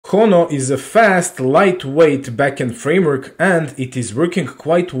Hono is a fast, lightweight backend framework and it is working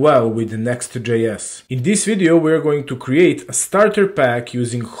quite well with Next.js. In this video we are going to create a starter pack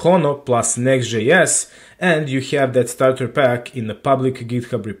using Hono plus Next.js, and you have that starter pack in the public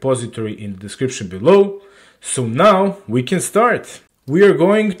GitHub repository in the description below. So now we can start. We are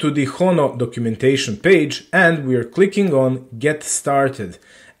going to the Hono documentation page and we are clicking on Get Started,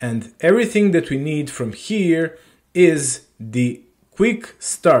 and everything that we need from here is the quick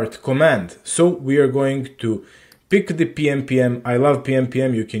start command. So we are going to pick the pnpm. I love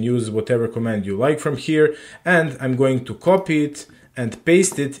pnpm. You can use whatever command you like from here, and I'm going to copy it and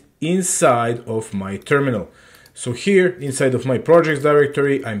paste it inside of my terminal. So here inside of my projects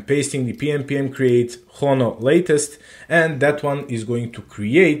directory, I'm pasting the pnpm create Hono latest, and that one is going to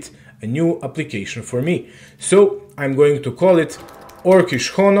create a new application for me. So I'm going to call it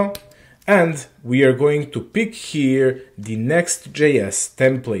Orcish Hono, and we are going to pick here the Next.js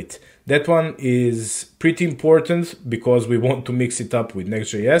template. That one is pretty important because we want to mix it up with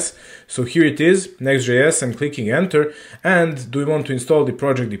Next.js. So here it is, Next.js. I'm clicking enter. And do we want to install the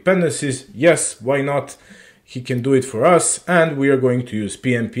project dependencies? Yes, why not? He can do it for us. And we are going to use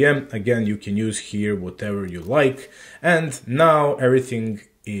pnpm. Again, you can use here whatever you like. And now everything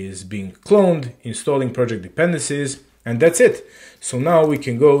is being cloned, installing project dependencies. And that's it. So now we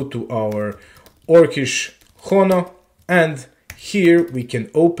can go to our Orcish Hono, and here we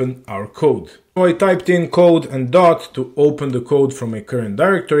can open our code. So I typed in code and dot to open the code from my current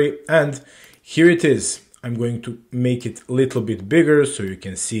directory, and here it is. I'm going to make it a little bit bigger so you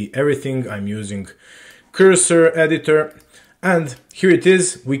can see everything. I'm using cursor editor, and here it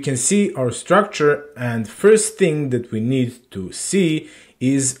is. We can see our structure, and first thing that we need to see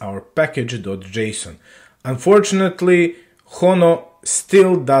is our package.json. Unfortunately, Hono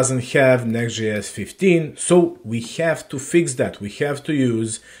still doesn't have Next.js 15, so we have to fix that. We have to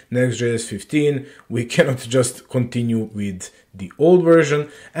use Next.js 15. We cannot just continue with the old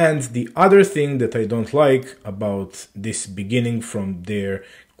version. And the other thing that I don't like about this beginning from their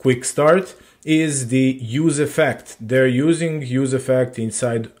quick start is the use effect. They're using use effect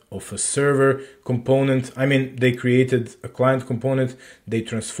inside of a server component. I mean, they created a client component, they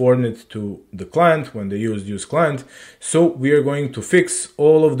transformed it to the client when they used use client. So we are going to fix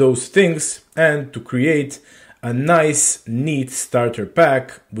all of those things and to create a nice, neat starter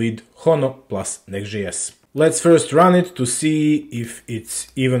pack with Hono plus Next.js. Let's first run it to see if it's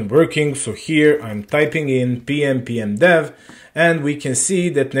even working. So here I'm typing in pnpm dev, and we can see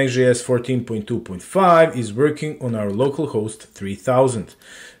that Next.js 14.2.5 is working on our localhost 3000.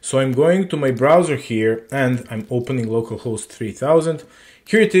 So I'm going to my browser here and I'm opening localhost 3000.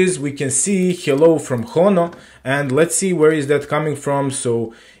 Here it is. We can see hello from Hono, and let's see where is that coming from.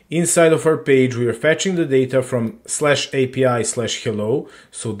 So inside of our page, we are fetching the data from /API/hello.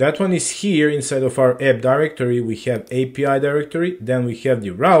 So that one is here inside of our app directory. We have API directory, then we have the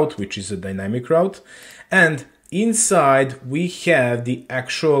route, which is a dynamic route. And inside we have the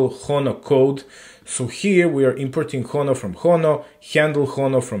actual Hono code. So here we are importing Hono from Hono, handle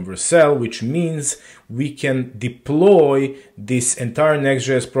Hono from Vercel, which means we can deploy this entire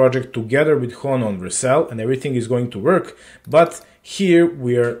Next.js project together with Hono on Vercel, and everything is going to work. But here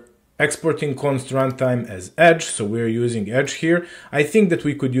we are exporting const runtime as Edge, so we are using Edge here. I think that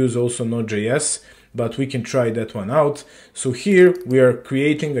we could use also Node.js, but we can try that one out. So here we are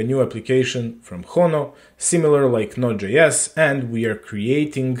creating a new application from Hono, similar like Node.js, and we are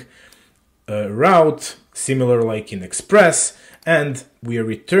creating a route similar like in Express, and we are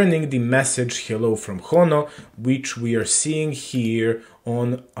returning the message hello from Hono, which we are seeing here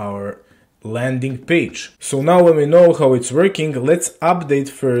on our landing page. So now when we know how it's working, let's update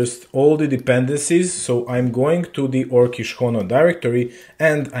first all the dependencies. So I'm going to the Orcish Hono directory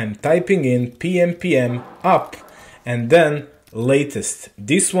and I'm typing in pnpm up and then latest.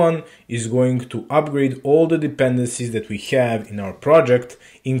 This one is going to upgrade all the dependencies that we have in our project,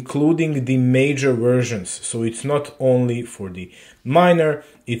 including the major versions. So it's not only for the minor,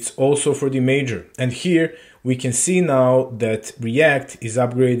 it's also for the major. And here we can see now that React is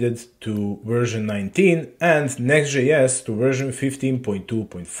upgraded to version 19 and Next.js to version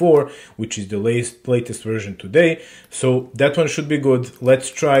 15.2.4, which is the latest version today. So that one should be good. Let's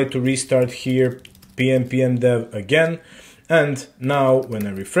try to restart here pnpm dev again. And now when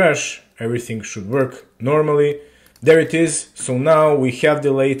I refresh, everything should work normally. There it is. So now we have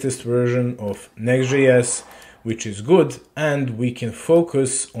the latest version of Next.js, which is good, and we can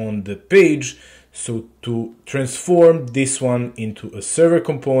focus on the page. So to transform this one into a server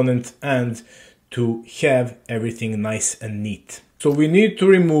component and to have everything nice and neat. So we need to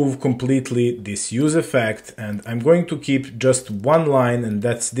remove completely this use effect, and I'm going to keep just one line, and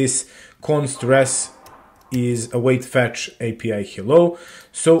that's this const res is await fetch API hello.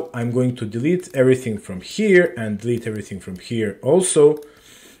 So I'm going to delete everything from here and delete everything from here also.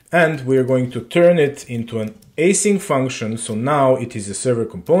 And we're going to turn it into an async function. So now it is a server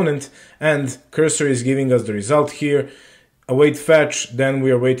component, and cursor is giving us the result here. Await fetch, then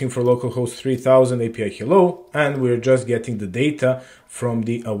we are waiting for localhost 3000 API hello, and we're just getting the data from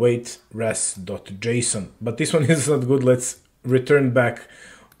the await res.json. But this one is not good. Let's return back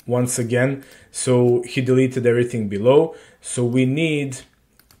once again. So he deleted everything below. So we need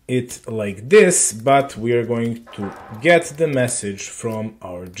it like this, but we are going to get the message from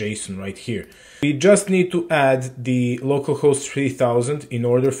our JSON right here. We just need to add the localhost 3000 in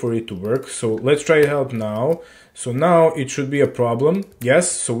order for it to work. So let's try it out now. So now it should be a problem. Yes,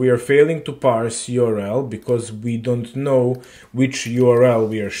 so we are failing to parse URL because we don't know which URL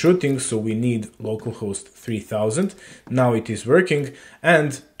we are shooting. So we need localhost 3000. Now it is working.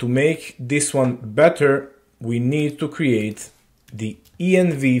 And to make this one better, we need to create the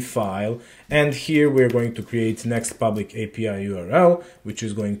env file, and here we're going to create next public API URL, which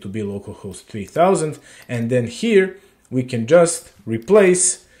is going to be localhost 3000, and then here we can just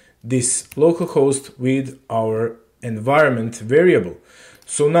replace this localhost with our environment variable.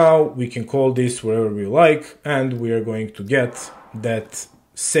 So now we can call this wherever we like, and we are going to get that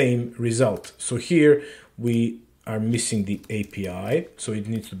same result. So here we are missing the API, so it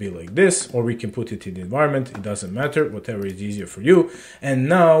needs to be like this, or we can put it in the environment. It doesn't matter, whatever is easier for you. And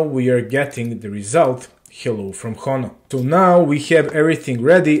now we are getting the result hello from Hono. So now we have everything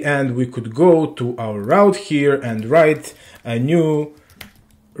ready, and we could go to our route here and write a new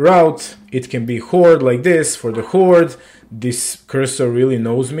route. It can be Horde like this for the Horde. This cursor really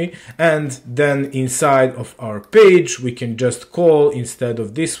knows me. And then inside of our page, we can just call, instead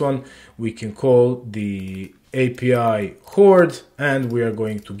of this one, we can call the API Horde, and we are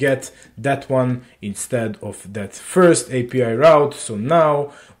going to get that one instead of that first API route. So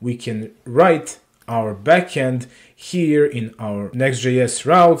now we can write our backend here in our Next.js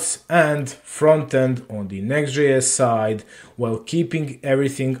routes and front end on the Next.js side, while keeping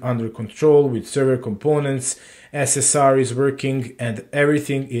everything under control with server components. SSR is working and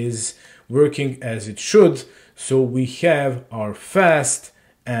everything is working as it should. So we have our fast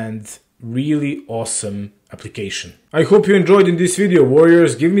and really awesome application. I hope you enjoyed in this video,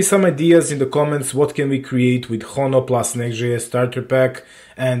 warriors. Give me some ideas in the comments. What can we create with Hono plus Next.js starter pack?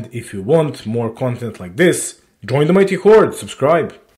 And if you want more content like this, join the mighty Horde, subscribe.